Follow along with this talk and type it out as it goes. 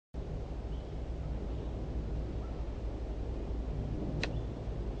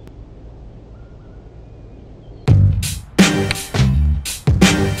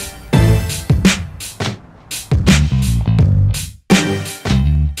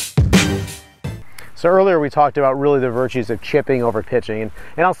So earlier we talked about really the virtues of chipping over pitching,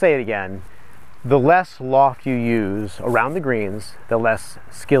 and I'll say it again, the less loft you use around the greens, the less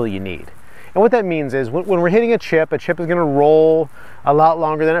skill you need. And what that means is when we're hitting a chip is going to roll a lot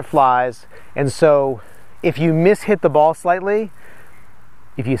longer than it flies, and so if you miss-hit the ball slightly,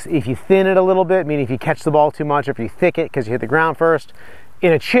 if you thin it a little bit, meaning if you catch the ball too much, if you thick it because you hit the ground first,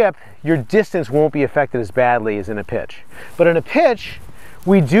 in a chip, your distance won't be affected as badly as in a pitch. But in a pitch,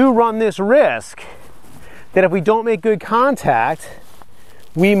 we do run this risk that if we don't make good contact,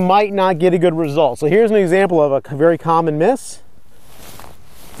 we might not get a good result. So here's an example of a very common miss.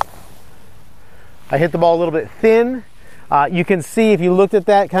 I hit the ball a little bit thin. You can see if you looked at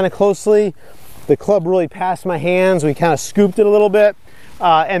that kind of closely, the club really passed my hands. We kind of scooped it a little bit,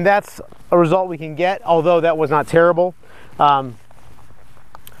 and that's a result we can get, although that was not terrible.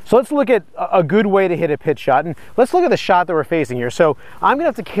 So let's look at a good way to hit a pitch shot, and let's look at the shot that we're facing here. So I'm gonna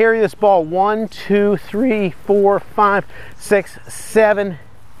have to carry this ball 1, 2, 3, 4, 5, 6, 7,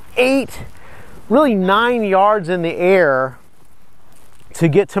 8, really 9 yards in the air to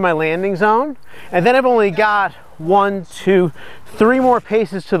get to my landing zone. And then I've only got 1, 2, 3 more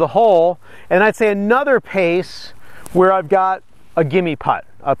paces to the hole, and I'd say another pace where I've got a gimme putt,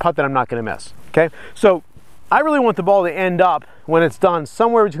 a putt that I'm not gonna miss, okay? So I really want the ball to end up, when it's done,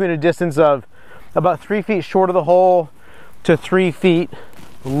 somewhere between a distance of about 3 feet short of the hole to 3 feet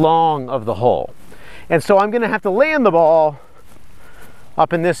long of the hole. And so I'm gonna have to land the ball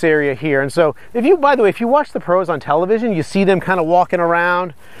up in this area here. And so by the way, if you watch the pros on television, you see them kind of walking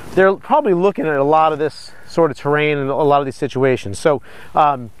around. They're probably looking at a lot of this sort of terrain and a lot of these situations. So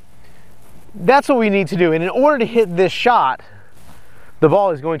that's what we need to do. And in order to hit this shot, the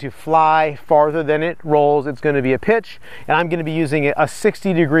ball is going to fly farther than it rolls. It's going to be a pitch, and I'm going to be using a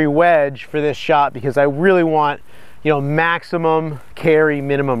 60-degree wedge for this shot because I really want, maximum carry,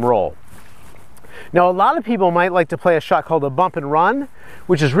 minimum roll. Now, a lot of people might like to play a shot called a bump and run,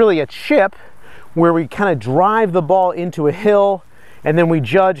 which is really a chip where we kind of drive the ball into a hill, and then we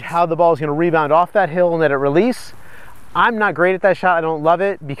judge how the ball is going to rebound off that hill and let it release. I'm not great at that shot. I don't love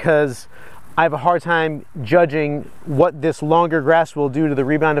it because I have a hard time judging what this longer grass will do to the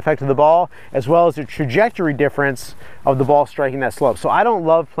rebound effect of the ball, as well as the trajectory difference of the ball striking that slope. So I don't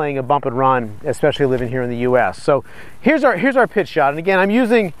love playing a bump and run, especially living here in the US. So here's our pitch shot. And again, I'm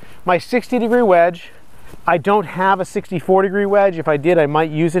using my 60-degree wedge. I don't have a 64-degree wedge. If I did, I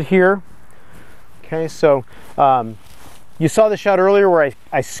might use it here. Okay, so you saw the shot earlier where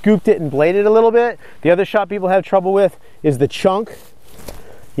I scooped it and bladed a little bit. The other shot people have trouble with is the chunk,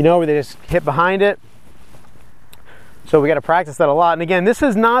 where they just hit behind it. So we got to practice that a lot. And again, this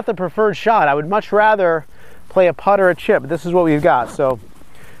is not the preferred shot. I would much rather play a putt or a chip, but this is what we've got. So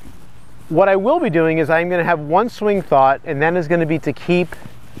what I will be doing is I'm going to have one swing thought, and that is going to be to keep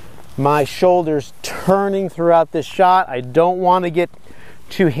my shoulders turning throughout this shot. I don't want to get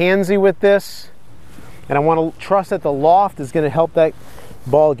too handsy with this, and I want to trust that the loft is going to help that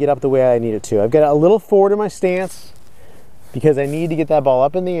ball get up the way I need it to. I've got a little forward in my stance because I need to get that ball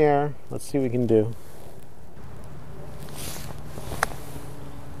up in the air. Let's see what we can do.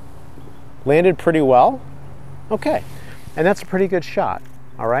 Landed pretty well. Okay, and that's a pretty good shot,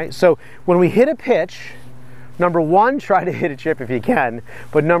 all right? So when we hit a pitch, number one, try to hit a chip if you can,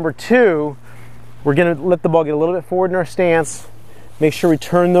 but number two, we're gonna let the ball get a little bit forward in our stance, make sure we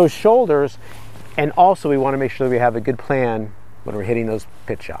turn those shoulders, and also we wanna make sure that we have a good plan when we're hitting those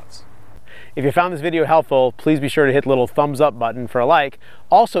pitch shots. If you found this video helpful, please be sure to hit the little thumbs up button for a like.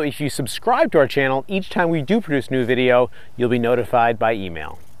 Also, if you subscribe to our channel, each time we do produce a new video, you'll be notified by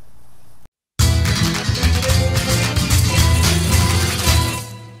email.